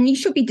design, and you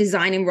should be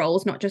designing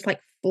roles, not just like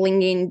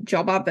flinging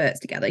job adverts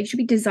together. You should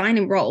be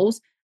designing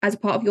roles as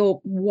part of your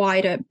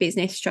wider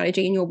business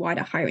strategy and your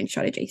wider hiring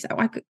strategy. So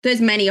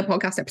there's many a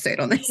podcast episode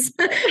on this,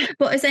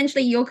 but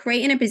essentially you're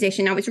creating a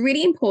position. Now, it's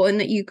really important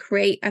that you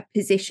create a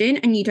position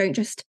and you don't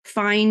just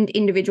find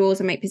individuals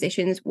and make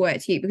positions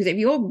work to you, because if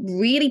you're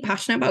really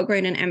passionate about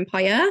growing an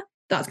empire,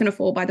 that's going to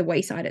fall by the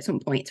wayside at some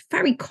point. It's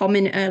very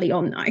common early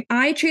on now.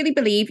 I truly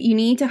believe you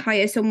need to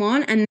hire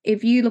someone. And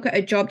if you look at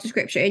a job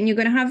description, you're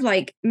going to have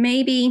like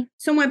maybe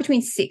somewhere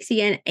between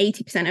 60 and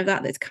 80% of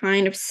that that's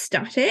kind of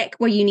static,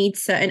 where you need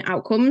certain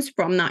outcomes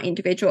from that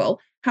individual.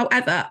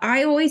 However,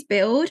 I always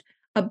build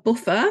a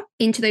buffer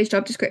into those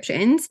job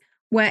descriptions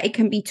where it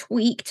can be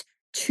tweaked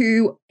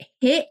to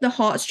hit the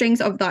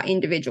heartstrings of that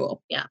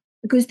individual. Yeah.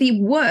 Because the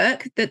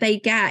work that they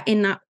get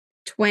in that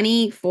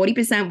 20,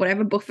 40%,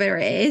 whatever buffer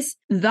it is,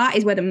 that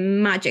is where the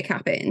magic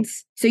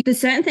happens. So there's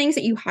certain things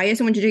that you hire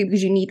someone to do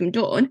because you need them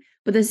done,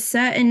 but there's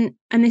certain,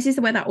 and this is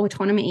where that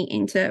autonomy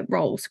into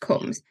roles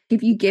comes.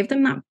 If you give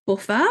them that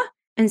buffer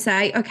and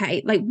say,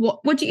 okay, like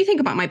what do you think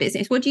about my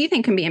business? What do you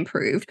think can be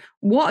improved?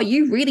 What are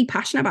you really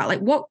passionate about? Like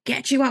what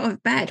gets you out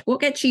of bed? What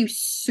gets you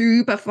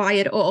super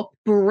fired up?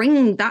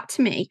 Bring that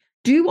to me.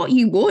 Do what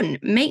you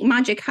want, make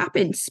magic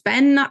happen,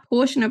 spend that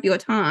portion of your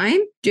time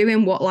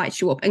doing what lights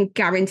you up, and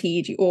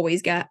guaranteed you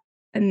always get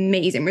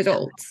amazing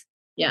results.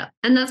 Yeah.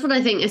 And that's what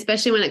I think,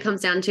 especially when it comes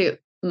down to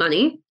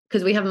money,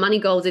 because we have money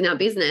goals in our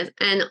business.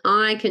 And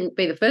I can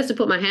be the first to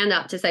put my hand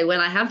up to say, when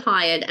I have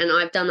hired and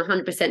I've done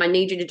 100%, I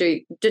need you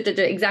to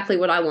do exactly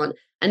what I want,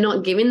 and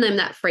not giving them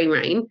that free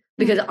rein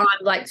because I'm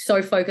like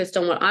so focused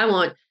on what I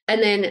want.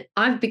 And then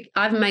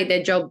I've made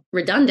their job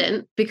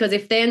redundant because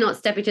if they're not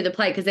stepping to the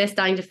plate because they're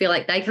starting to feel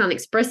like they can't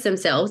express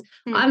themselves,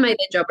 I've made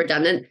their job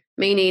redundant,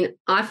 meaning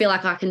I feel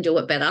like I can do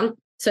it better.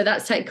 So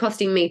that's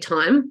costing me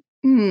time,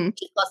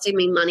 costing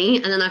me money.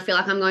 And then I feel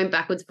like I'm going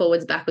backwards,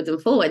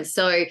 and forwards.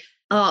 So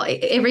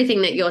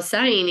everything that you're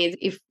saying is,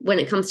 if when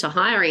it comes to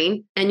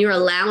hiring and you're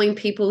allowing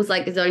people's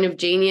like zone of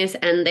genius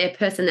and their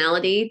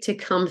personality to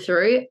come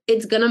through,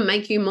 it's going to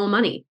make you more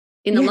money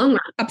in the long run.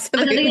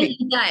 Absolutely. And at the end of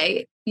the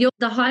day,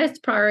 the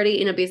highest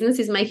priority in a business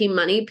is making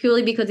money,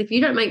 purely because if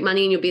you don't make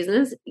money in your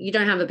business, you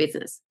don't have a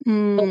business. Or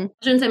I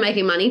shouldn't say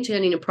making money,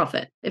 turning a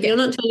profit. If you're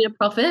not turning a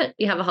profit,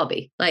 you have a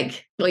hobby.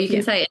 Like, well, you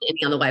can say it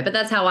any other way, but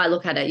that's how I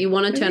look at it. You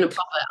want to turn a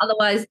profit.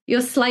 Otherwise,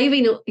 you're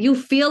slaving. You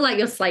feel like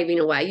you're slaving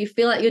away. You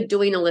feel like you're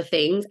doing all the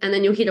things, and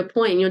then you'll hit a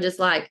point and you're just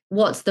like,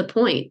 what's the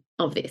point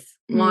of this?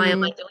 Why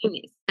am I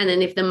doing this? And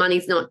then if the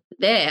money's not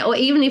there, or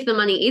even if the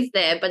money is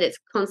there, but it's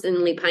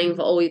constantly paying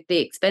for all the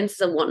expenses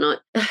and whatnot,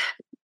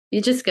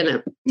 you're just going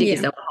to dig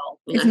yourself a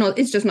hole.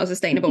 It's just not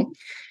sustainable.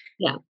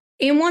 Yeah.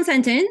 In one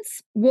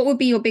sentence, what would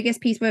be your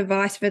biggest piece of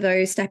advice for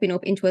those stepping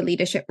up into a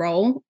leadership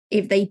role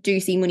if they do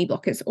see money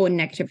blockers or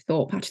negative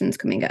thought patterns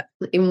coming up?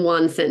 In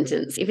one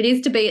sentence, if it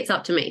is to be, it's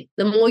up to me.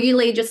 The more you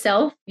lead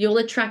yourself, you'll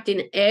attract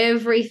in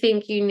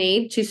everything you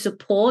need to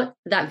support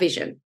that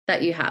vision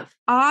that you have.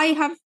 I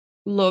have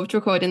loved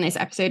recording this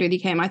episode with you,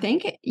 Kim. I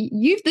think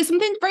there's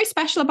something very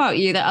special about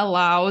you that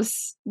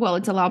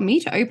it's allowed me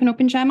to open up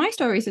and share my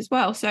stories as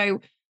well.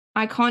 So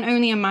I can't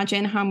only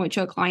imagine how much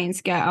your clients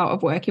get out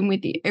of working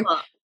with you.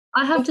 Well,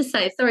 I have to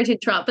say, sorry to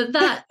interrupt, but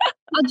that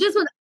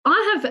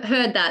I have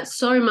heard that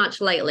so much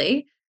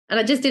lately. And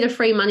I just did a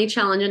free money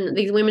challenge, and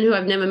these women who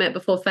I've never met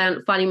before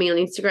finding me on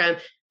Instagram,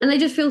 and they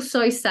just feel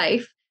so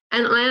safe.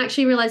 And I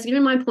actually realized,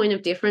 my point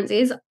of difference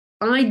is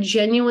I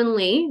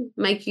genuinely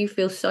make you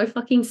feel so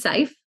fucking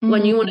safe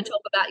when you want to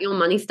talk about your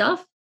money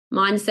stuff,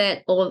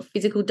 mindset, or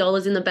physical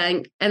dollars in the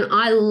bank. And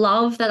I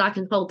love that I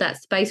can hold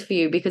that space for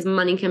you, because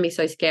money can be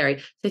so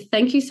scary. So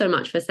thank you so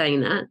much for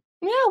saying that.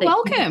 Yeah,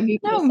 welcome.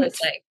 No,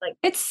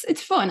 it's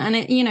it's fun, and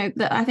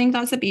I think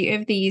that's the beauty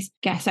of these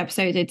guest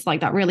episodes. It's like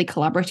that really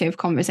collaborative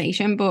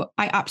conversation. But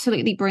I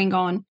absolutely bring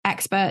on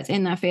experts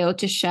in their field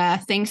to share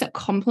things that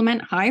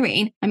complement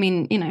hiring. I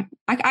mean,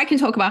 I can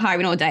talk about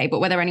hiring all day,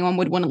 but whether anyone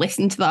would want to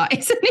listen to that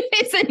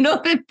is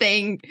another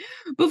thing.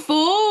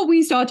 Before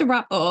we start to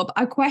wrap up,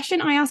 a question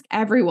I ask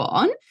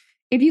everyone: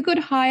 if you could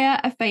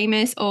hire a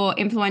famous or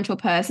influential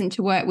person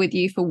to work with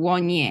you for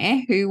 1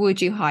 year, who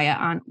would you hire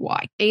and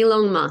why?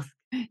 Elon Musk.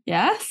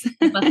 Yes.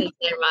 Do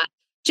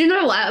you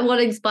know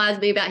what inspires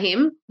me about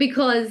him?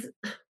 Because,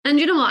 and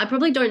you know what, I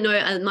probably don't know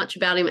as much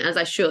about him as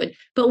I should,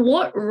 but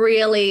what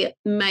really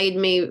made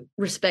me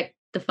respect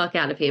the fuck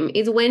out of him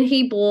is when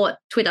he bought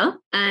Twitter.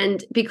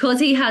 And because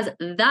he has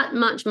that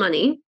much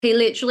money, he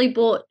literally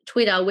bought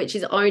Twitter, which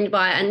is owned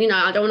by, and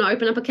I don't want to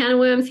open up a can of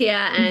worms here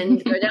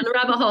and go down the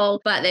rabbit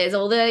hole, but there's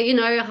all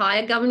the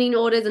higher governing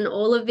orders and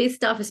all of this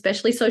stuff,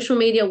 especially social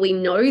media. We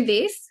know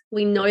there's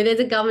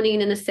a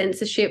governing and a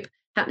censorship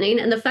happening.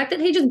 And the fact that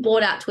he just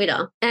bought out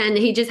Twitter and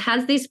he just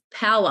has this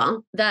power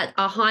that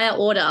a higher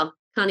order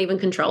can't even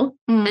control.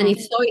 And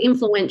he's so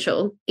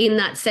influential in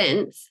that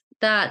sense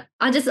that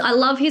I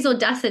love his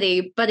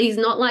audacity, but he's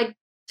not like,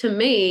 to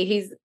me,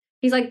 he's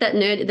like the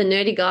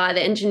nerdy guy,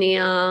 the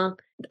engineer.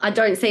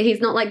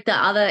 He's not like the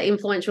other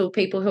influential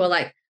people who are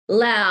like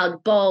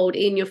loud, bold,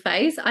 in your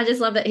face. I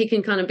just love that he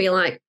can kind of be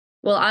like,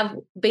 well, I've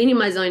been in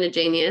my zone of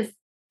genius.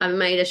 I've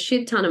made a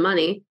shit ton of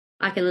money.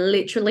 I can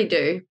literally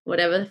do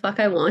whatever the fuck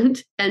I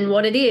want. And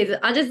what it is,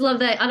 I just love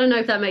that. I don't know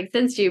if that makes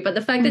sense to you, but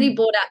the fact that he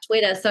bought out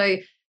Twitter. So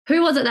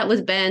who was it that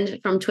was banned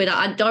from Twitter?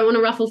 I don't want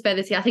to ruffle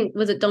feathers here. I think,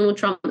 was it Donald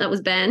Trump that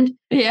was banned?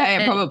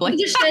 Yeah, probably.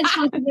 He just shared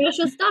some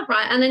controversial stuff,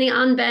 right? And then he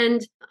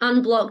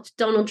unblocked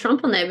Donald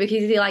Trump on there because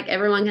he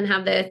everyone can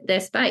have their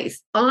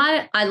space.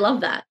 I love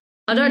that.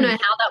 I don't know how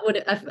that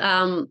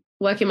would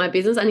work in my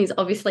business, and he's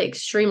obviously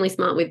extremely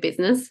smart with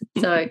business,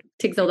 so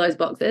ticks all those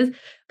boxes.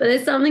 But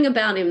there's something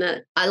about him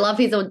that I love.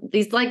 He's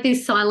like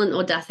this silent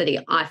audacity,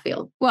 I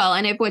feel. Well,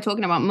 and if we're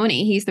talking about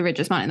money, he's the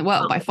richest man in the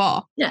world by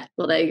far. Yeah,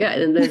 well, there you go.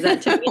 And there's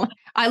that too.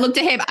 I looked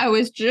at him. I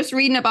was just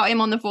reading about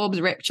him on the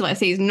Forbes Rich list.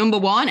 He's number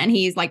 1, and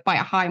he's like by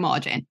a high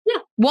margin.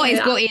 Yeah. What is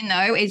gutting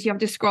though is you have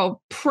to scroll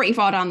pretty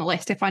far down the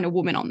list to find a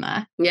woman on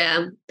there.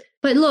 Yeah,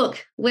 but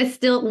look, we're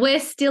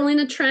still in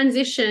a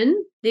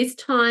transition this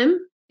time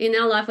in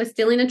our life. We're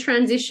still in a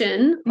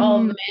transition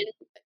of men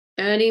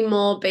earning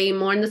more, being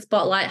more in the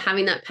spotlight,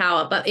 having that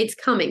power, but it's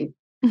coming.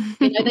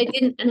 They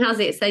didn't, and how's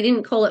this? They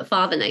didn't call it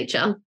Father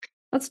Nature.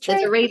 That's true.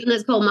 There's a reason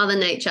it's called Mother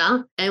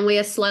Nature, and we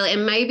are slowly,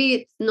 and maybe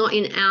it's not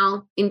in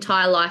our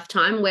entire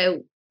lifetime where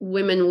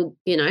women will,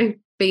 be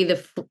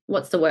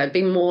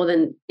be more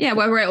than. Yeah,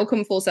 where it will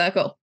come full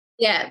circle.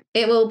 Yeah,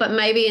 it will, but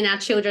maybe in our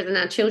children and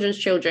our children's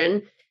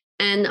children.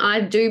 And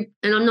I'm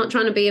not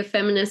trying to be a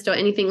feminist or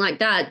anything like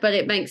that, but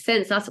it makes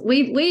sense.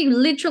 We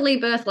literally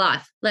birth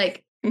life,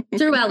 like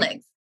through our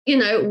legs.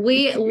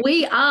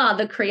 We are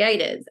the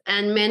creators,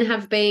 and men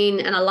have been,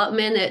 and a lot of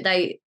men,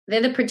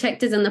 they're the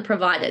protectors and the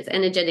providers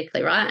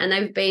energetically, right? And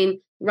they've been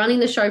running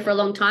the show for a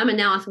long time, and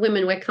now us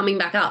women, we're coming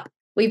back up.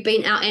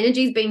 Our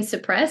energy's been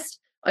suppressed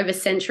over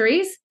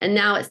centuries, and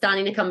now it's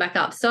starting to come back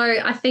up. So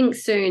I think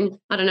soon,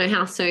 I don't know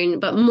how soon,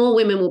 but more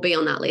women will be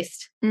on that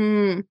list.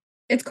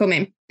 It's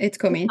coming. It's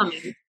coming.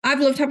 I've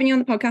loved having you on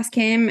the podcast,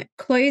 Kim.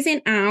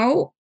 Closing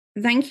out,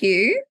 thank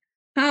you.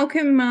 How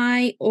can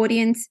my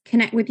audience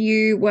connect with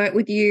you, work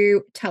with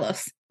you? Tell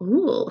us.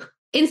 Ooh.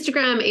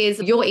 Instagram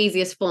is your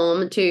easiest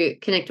form to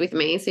connect with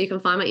me. So you can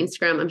find my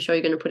Instagram. I'm sure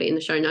you're going to put it in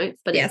the show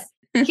notes. But yes,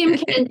 Kim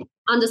Kent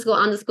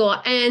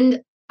 __.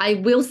 And I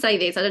will say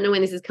this, I don't know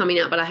when this is coming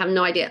out, but I have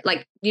no idea.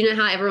 Like, you know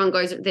how everyone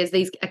goes, there's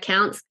these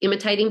accounts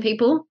imitating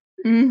people.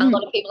 A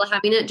lot of people are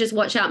having it. Just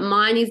watch out.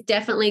 Mine is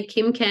definitely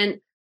Kim Kent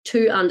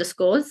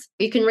 2_.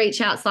 You can reach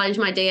out, slide into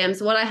my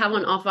DMs. What I have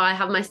on offer, I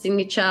have my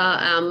signature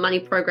money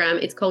program.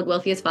 It's called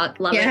Wealthy as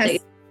Fuck. Love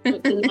it.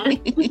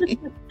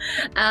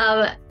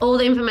 All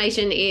the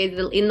information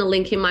is in the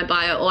link in my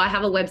bio, or I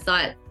have a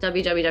website,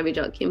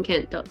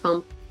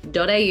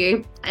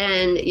 www.kimkent.com.au,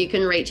 and you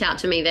can reach out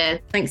to me there.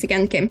 Thanks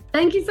again, Kim.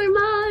 Thank you so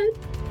much.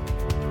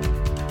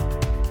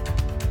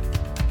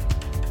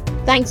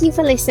 Thank you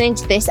for listening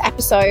to this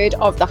episode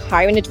of the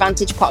Hiring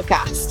Advantage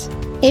podcast.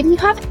 If you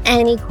have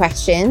any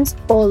questions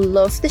or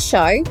love the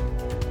show,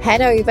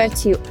 head over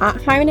to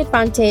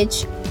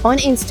 @HiringAdvantage on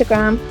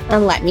Instagram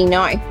and let me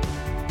know.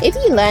 If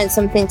you learned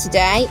something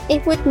today,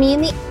 it would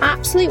mean the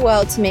absolute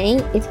world to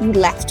me if you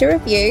left a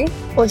review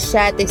or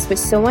shared this with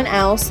someone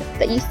else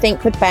that you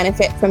think would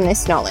benefit from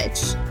this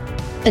knowledge.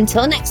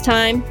 Until next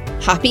time,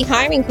 happy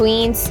hiring,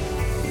 queens.